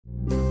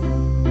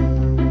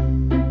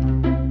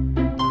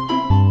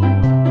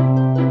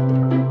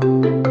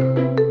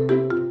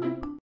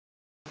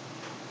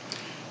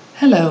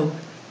Hello!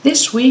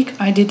 This week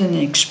I did an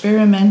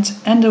experiment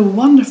and a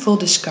wonderful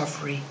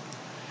discovery.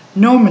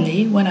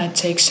 Normally, when I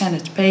take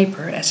sanded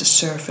paper as a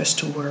surface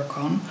to work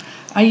on,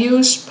 I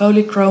use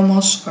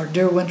polychromos or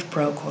Derwent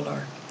Pro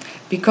Color,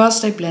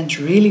 because they blend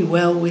really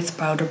well with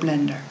powder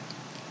blender.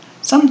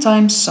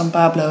 Sometimes some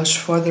Pablos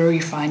for the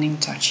refining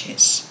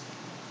touches.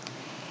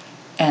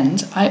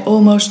 And I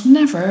almost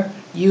never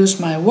use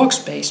my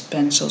wax-based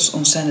pencils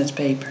on sanded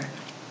paper,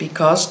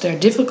 because they're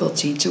difficult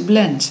to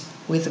blend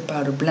with the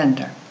powder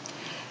blender.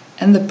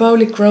 And the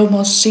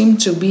polychromos seem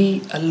to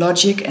be a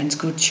logic and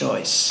good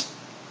choice.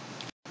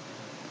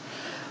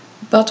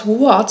 But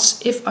what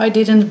if I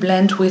didn't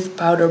blend with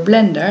powder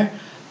blender,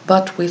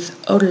 but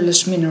with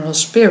odorless mineral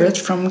spirit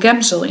from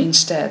Gamsol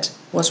instead,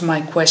 was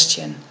my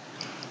question.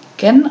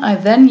 Can I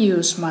then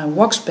use my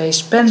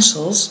wax-based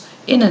pencils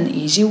in an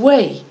easy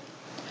way?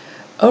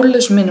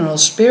 Odorless mineral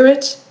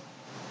spirit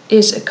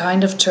is a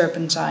kind of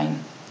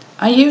turpentine.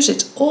 I use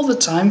it all the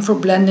time for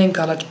blending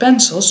colored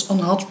pencils on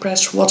hot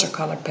press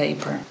watercolor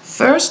paper.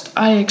 First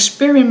I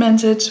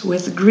experimented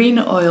with green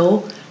oil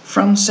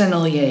from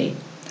Sennelier.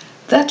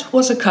 That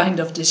was a kind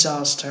of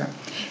disaster.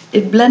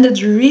 It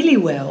blended really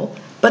well,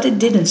 but it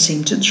didn't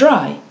seem to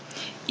dry.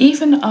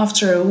 Even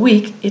after a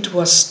week it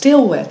was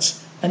still wet,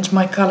 and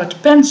my colored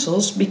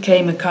pencils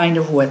became a kind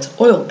of wet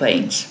oil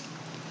paint.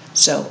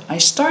 So I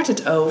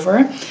started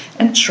over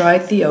and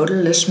tried the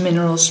odorless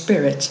mineral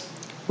spirit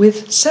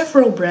with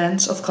several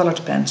brands of colored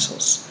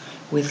pencils,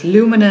 with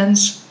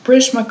Luminance,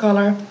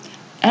 Prismacolor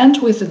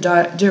and with the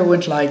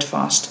Derwent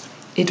Lightfast.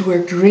 It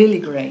worked really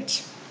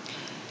great.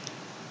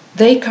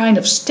 They kind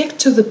of stick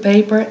to the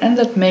paper and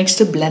that makes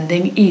the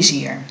blending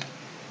easier.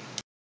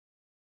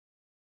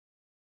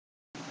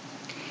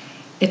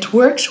 It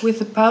works with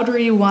the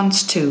powdery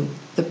ones too,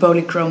 the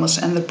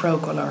Polychromos and the Pro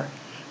Color.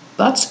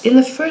 But in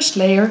the first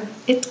layer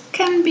it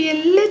can be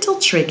a little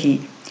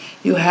tricky.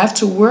 You have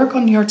to work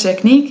on your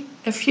technique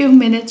a few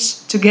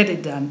minutes to get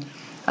it done.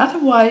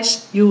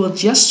 Otherwise you will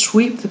just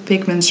sweep the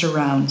pigments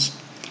around.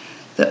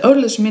 The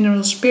odorless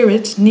mineral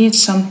spirit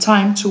needs some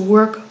time to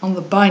work on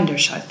the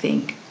binders, I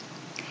think.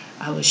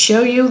 I will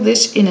show you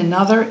this in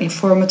another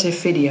informative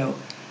video.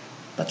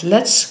 But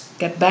let's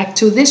get back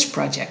to this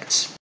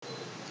project.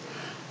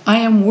 I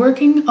am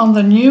working on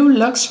the new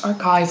Lux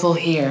Archival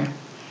here.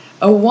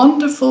 A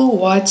wonderful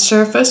white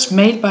surface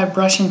made by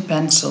brush and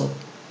pencil.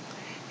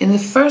 In the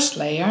first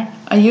layer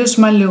I used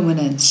my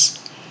Luminance.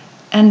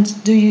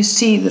 And do you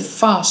see the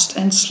fast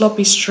and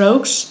sloppy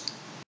strokes?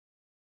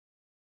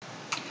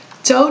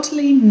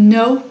 Totally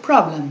no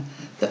problem.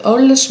 The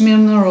odorless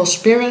mineral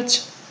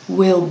spirit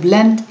will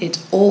blend it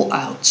all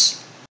out.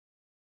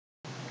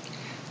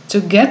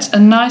 To get a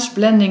nice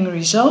blending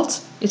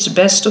result, it's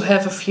best to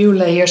have a few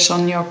layers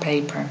on your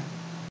paper.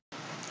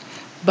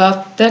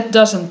 But that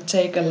doesn't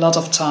take a lot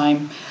of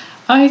time.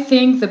 I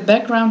think the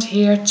background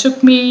here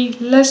took me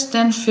less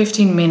than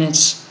 15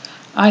 minutes.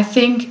 I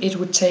think it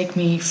would take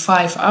me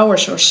 5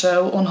 hours or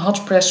so on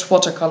hot press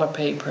watercolor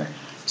paper.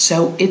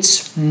 So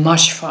it's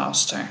much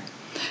faster.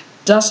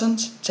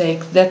 Doesn't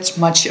take that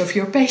much of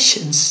your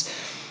patience.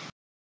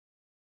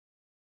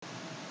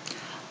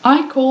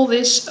 I call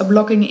this a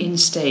blocking in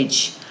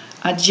stage.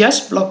 I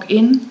just block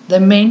in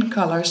the main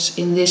colors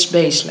in this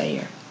base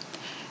layer.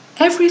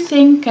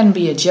 Everything can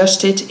be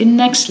adjusted in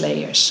next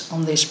layers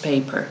on this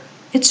paper.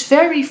 It's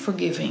very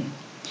forgiving.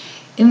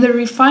 In the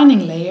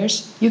refining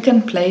layers you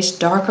can place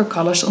darker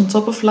colors on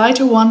top of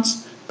lighter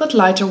ones, but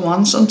lighter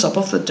ones on top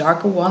of the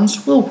darker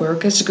ones will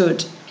work as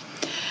good.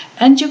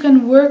 And you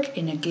can work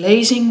in a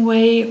glazing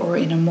way or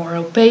in a more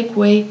opaque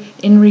way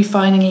in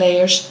refining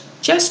layers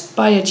just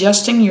by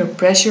adjusting your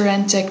pressure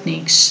and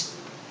techniques.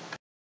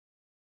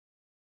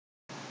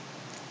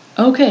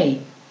 Okay,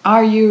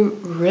 are you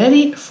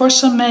ready for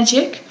some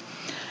magic?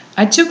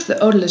 I took the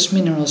odorless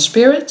mineral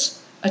spirit,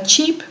 a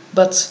cheap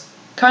but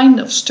kind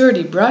of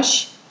sturdy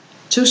brush.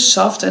 Too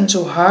soft and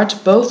too hard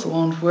both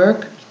won't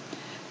work.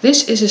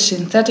 This is a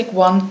synthetic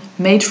one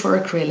made for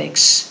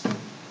acrylics.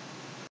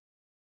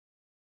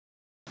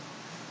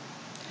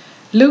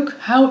 Look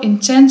how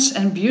intense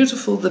and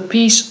beautiful the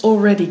piece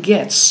already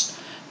gets.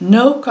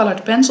 No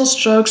colored pencil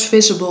strokes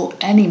visible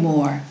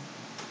anymore.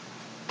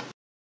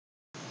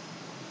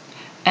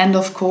 And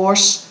of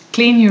course,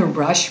 clean your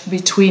brush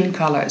between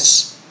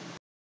colors.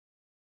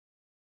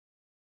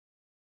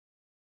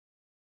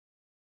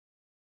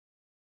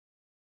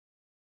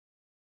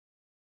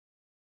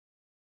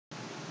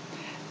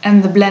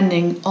 And the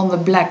blending on the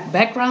black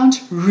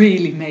background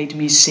really made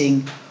me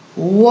sing.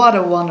 What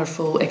a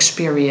wonderful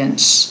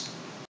experience.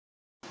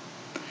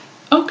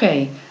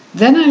 Okay,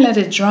 then I let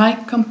it dry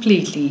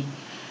completely.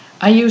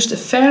 I used a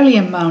fairly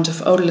amount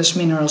of odorless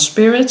mineral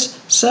spirit,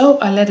 so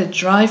I let it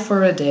dry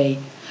for a day.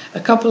 A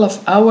couple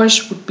of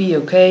hours would be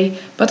okay,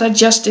 but I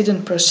just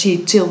didn't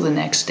proceed till the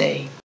next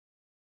day.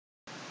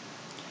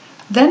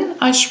 Then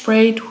I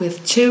sprayed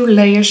with 2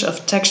 layers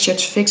of textured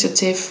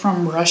fixative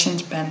from brush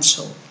and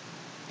pencil.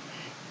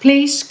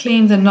 Please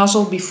clean the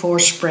nozzle before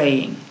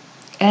spraying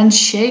and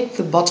shake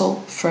the bottle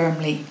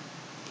firmly.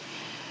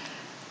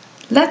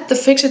 Let the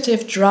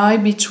fixative dry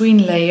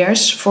between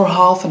layers for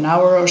half an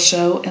hour or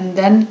so and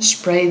then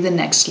spray the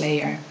next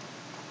layer.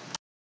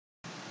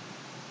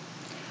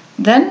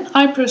 Then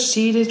I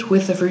proceeded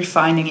with the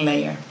refining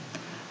layer.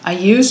 I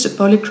used the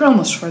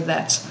polychromos for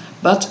that,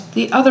 but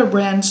the other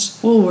brands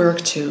will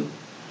work too.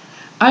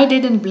 I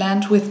didn't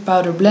blend with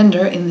powder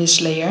blender in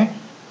this layer,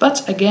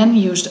 but again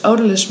used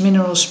odorless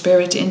mineral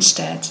spirit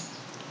instead.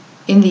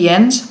 In the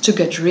end, to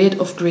get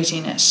rid of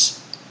grittiness.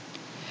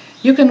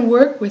 You can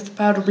work with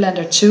powder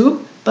blender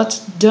too,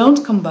 but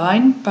don't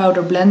combine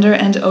powder blender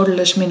and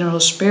odorless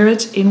mineral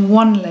spirit in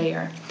one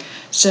layer.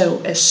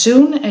 So as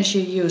soon as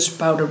you use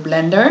powder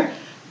blender,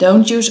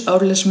 don't use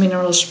odorless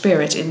mineral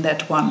spirit in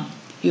that one.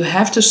 You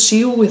have to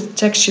seal with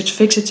textured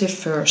fixative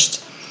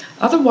first.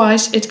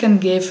 Otherwise it can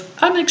give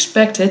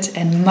unexpected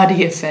and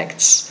muddy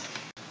effects.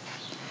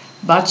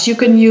 But you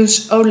can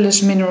use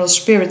odorless mineral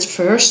spirit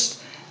first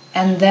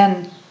and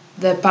then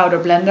the powder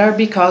blender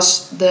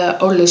because the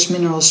odorless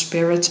mineral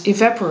spirit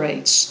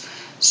evaporates.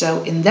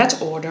 So in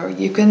that order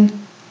you can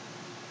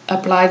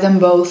apply them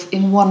both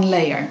in one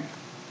layer.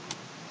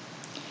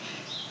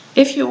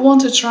 If you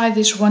want to try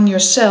this one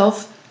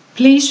yourself,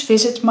 please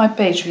visit my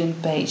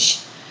Patreon page.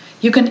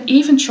 You can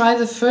even try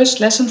the first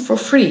lesson for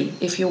free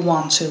if you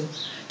want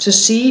to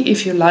see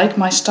if you like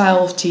my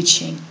style of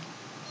teaching.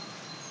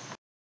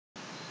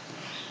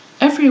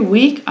 Every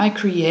week I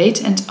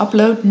create and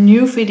upload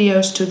new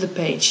videos to the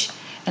page.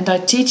 And I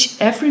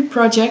teach every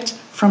project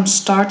from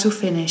start to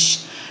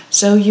finish,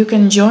 so you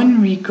can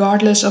join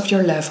regardless of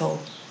your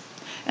level.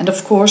 And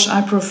of course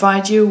I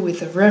provide you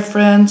with a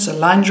reference, a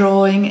line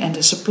drawing and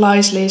a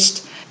supplies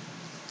list.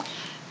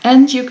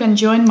 And you can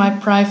join my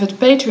private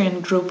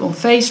Patreon group on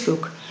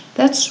Facebook.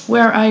 That's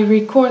where I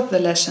record the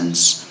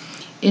lessons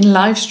in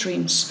live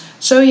streams,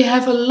 so you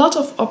have a lot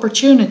of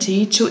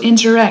opportunity to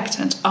interact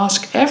and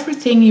ask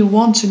everything you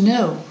want to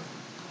know.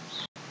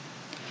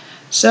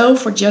 So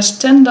for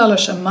just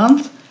 $10 a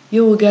month,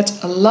 you will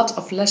get a lot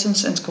of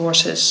lessons and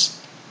courses.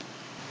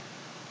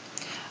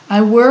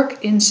 I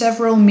work in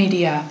several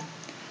media,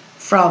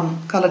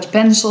 from colored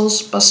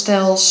pencils,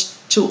 pastels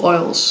to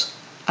oils.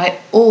 I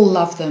all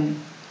love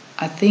them.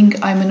 I think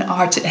I'm an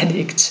art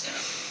addict.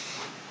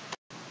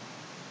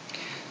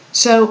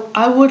 So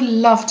I would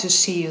love to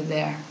see you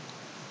there.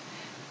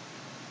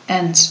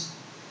 And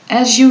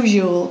as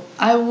usual,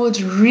 I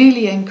would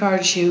really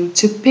encourage you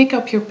to pick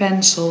up your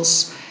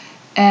pencils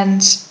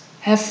and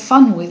have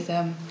fun with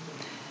them.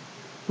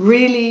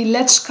 Really,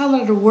 let's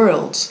color the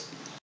world.